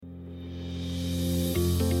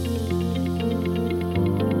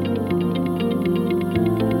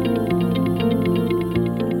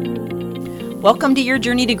Welcome to Your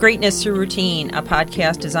Journey to Greatness Through Routine, a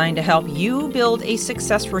podcast designed to help you build a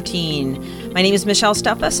success routine. My name is Michelle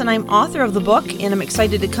Steffes, and I'm author of the book, and I'm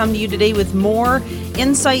excited to come to you today with more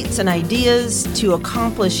insights and ideas to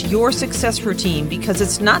accomplish your success routine, because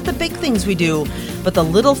it's not the big things we do, but the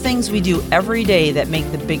little things we do every day that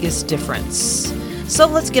make the biggest difference. So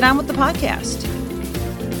let's get on with the podcast.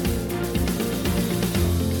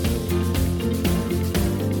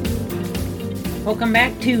 Welcome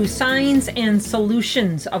back to Signs and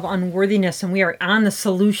Solutions of Unworthiness, and we are on the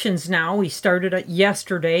solutions now. We started it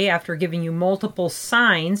yesterday after giving you multiple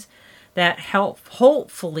signs that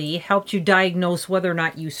hopefully helped you diagnose whether or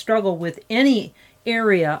not you struggle with any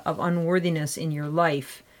area of unworthiness in your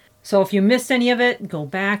life. So if you missed any of it, go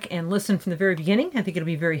back and listen from the very beginning. I think it'll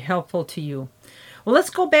be very helpful to you. Well, let's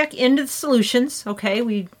go back into the solutions. Okay,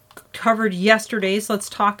 we covered yesterday's. Let's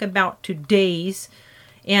talk about today's.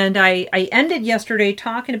 And I ended yesterday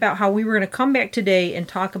talking about how we were going to come back today and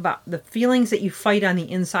talk about the feelings that you fight on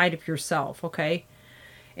the inside of yourself, okay?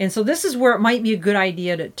 And so this is where it might be a good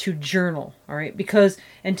idea to journal, all right? Because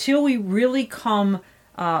until we really come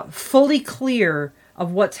fully clear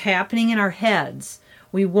of what's happening in our heads,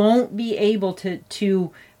 we won't be able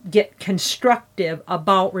to get constructive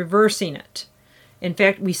about reversing it. In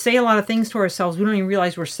fact, we say a lot of things to ourselves we don't even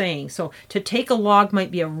realize we're saying. So to take a log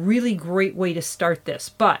might be a really great way to start this.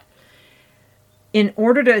 But in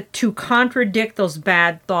order to contradict those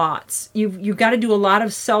bad thoughts, you've got to do a lot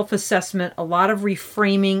of self-assessment, a lot of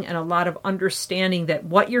reframing, and a lot of understanding that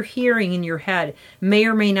what you're hearing in your head may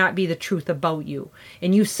or may not be the truth about you.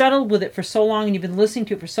 And you've settled with it for so long, and you've been listening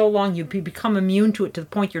to it for so long, you've become immune to it to the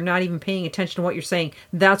point you're not even paying attention to what you're saying.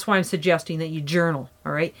 That's why I'm suggesting that you journal,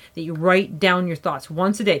 all right? That you write down your thoughts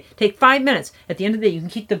once a day. Take 5 minutes. At the end of the day, you can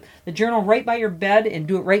keep the journal right by your bed and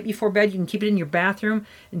do it right before bed. You can keep it in your bathroom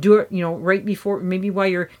and do it, right before, maybe while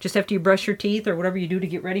you're just after you brush your teeth or whatever you do to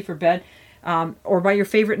get ready for bed, or by your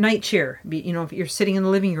favorite night chair, if you're sitting in the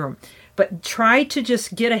living room. But try to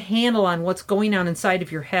just get a handle on what's going on inside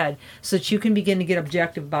of your head so that you can begin to get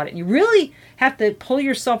objective about it. And you really have to pull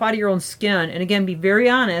yourself out of your own skin and, again, be very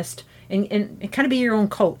honest and kind of be your own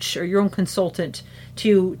coach or your own consultant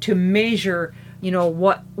to measure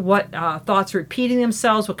what thoughts are repeating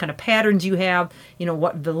themselves, what kind of patterns you have,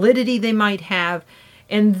 what validity they might have.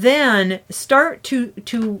 And then start to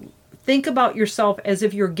think about yourself as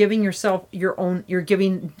if you're giving yourself you're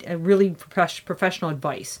giving a really professional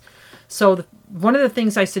advice. So one of the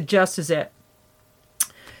things I suggest is that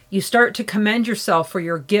you start to commend yourself for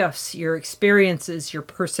your gifts, your experiences, your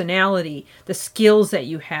personality, the skills that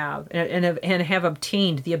you have and have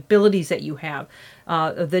obtained, the abilities that you have,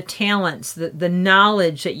 the talents, the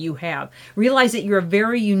knowledge that you have. Realize that you're a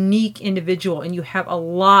very unique individual and you have a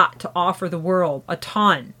lot to offer the world, a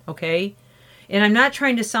ton, okay? And I'm not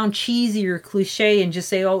trying to sound cheesy or cliche and just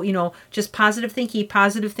say, just positive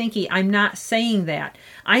thinking. I'm not saying that.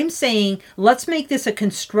 I'm saying let's make this a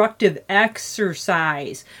constructive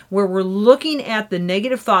exercise where we're looking at the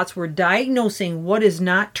negative thoughts, we're diagnosing what is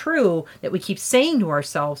not true that we keep saying to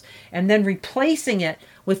ourselves, and then replacing it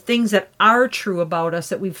with things that are true about us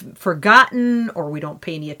that we've forgotten or we don't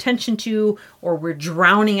pay any attention to, or we're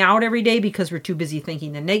drowning out every day because we're too busy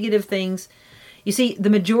thinking the negative things. You see, the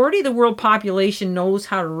majority of the world population knows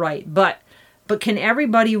how to write, but can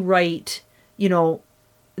everybody write,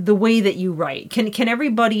 the way that you write? Can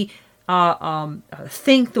everybody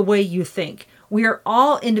think the way you think? We are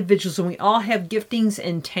all individuals and we all have giftings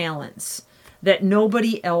and talents that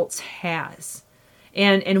nobody else has.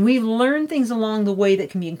 And we've learned things along the way that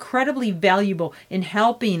can be incredibly valuable in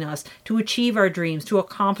helping us to achieve our dreams, to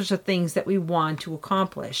accomplish the things that we want to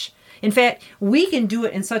accomplish. In fact, we can do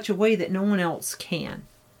it in such a way that no one else can.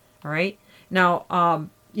 All right? Now,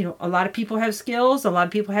 a lot of people have skills. A lot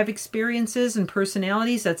of people have experiences and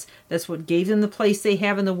personalities. That's what gave them the place they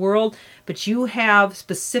have in the world. But you have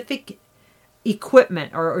specific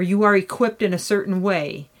equipment, or you are equipped in a certain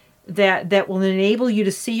way that will enable you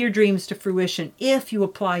to see your dreams to fruition if you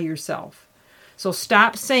apply yourself. So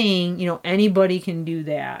stop saying, anybody can do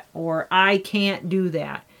that, or I can't do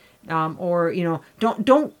that.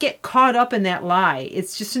 Don't get caught up in that lie.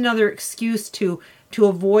 It's just another excuse to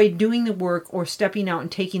avoid doing the work or stepping out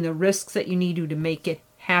and taking the risks that you need to make it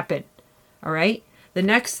happen. All right? The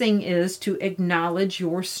next thing is to acknowledge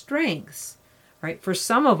your strengths. Right? For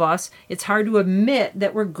some of us, it's hard to admit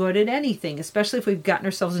that we're good at anything, especially if we've gotten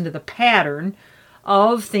ourselves into the pattern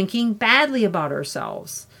of thinking badly about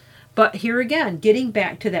ourselves. But here again, getting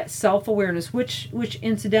back to that self-awareness, which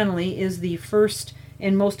incidentally is the first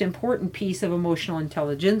and most important piece of emotional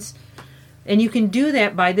intelligence. And you can do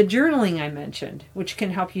that by the journaling I mentioned, which can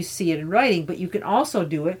help you see it in writing, but you can also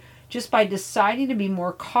do it just by deciding to be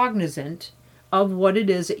more cognizant of what it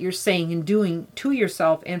is that you're saying and doing to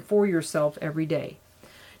yourself and for yourself every day.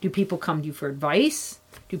 Do people come to you for advice?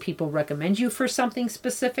 Do people recommend you for something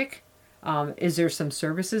specific? Is there some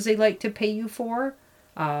services they like to pay you for?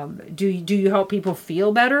 Do you help people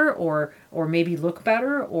feel better or maybe look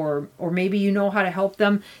better or maybe you know how to help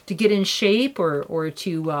them to get in shape or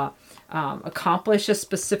to accomplish a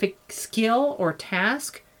specific skill or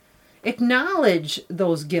task? Acknowledge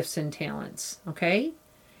those gifts and talents, okay?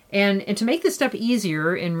 And to make this step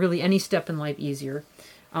easier, and really any step in life easier,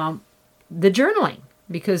 the journaling,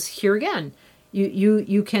 because here again,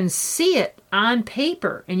 you can see it on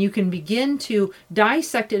paper and you can begin to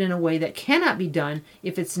dissect it in a way that cannot be done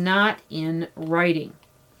if it's not in writing.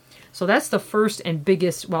 So that's the first and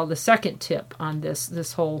biggest, the second tip on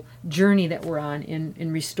this whole journey that we're on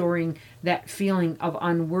in restoring that feeling of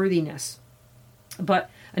unworthiness. But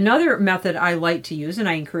another method I like to use, and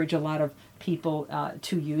I encourage a lot of people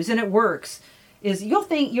to use, and it works, is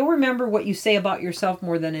you'll remember what you say about yourself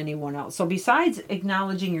more than anyone else. So besides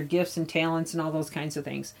acknowledging your gifts and talents and all those kinds of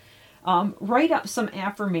things, write up some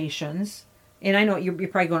affirmations. And I know you're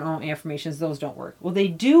probably going, oh, affirmations, those don't work. Well, they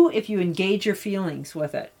do if you engage your feelings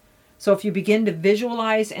with it. So if you begin to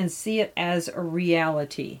visualize and see it as a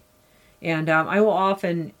reality. And I will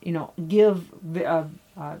often, give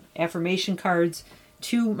affirmation cards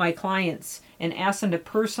to my clients and ask them to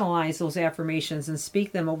personalize those affirmations and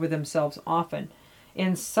speak them over themselves often.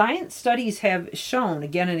 And science studies have shown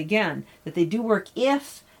again and again that they do work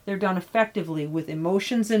if they're done effectively with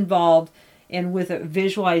emotions involved and with a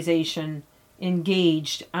visualization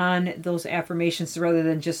engaged on those affirmations rather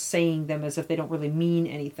than just saying them as if they don't really mean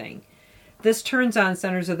anything. This turns on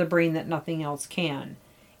centers of the brain that nothing else can.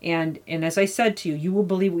 And as I said to you, you will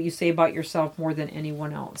believe what you say about yourself more than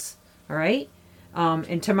anyone else. All right?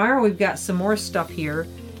 And tomorrow we've got some more stuff here,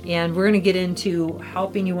 and we're going to get into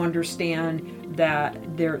helping you understand that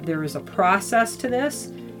there is a process to this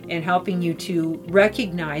and helping you to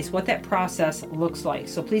recognize what that process looks like.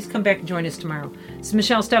 So please come back and join us tomorrow. This is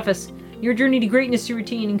Michelle Steffes, your journey to greatness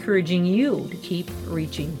routine, encouraging you to keep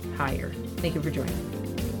reaching higher. Thank you for joining.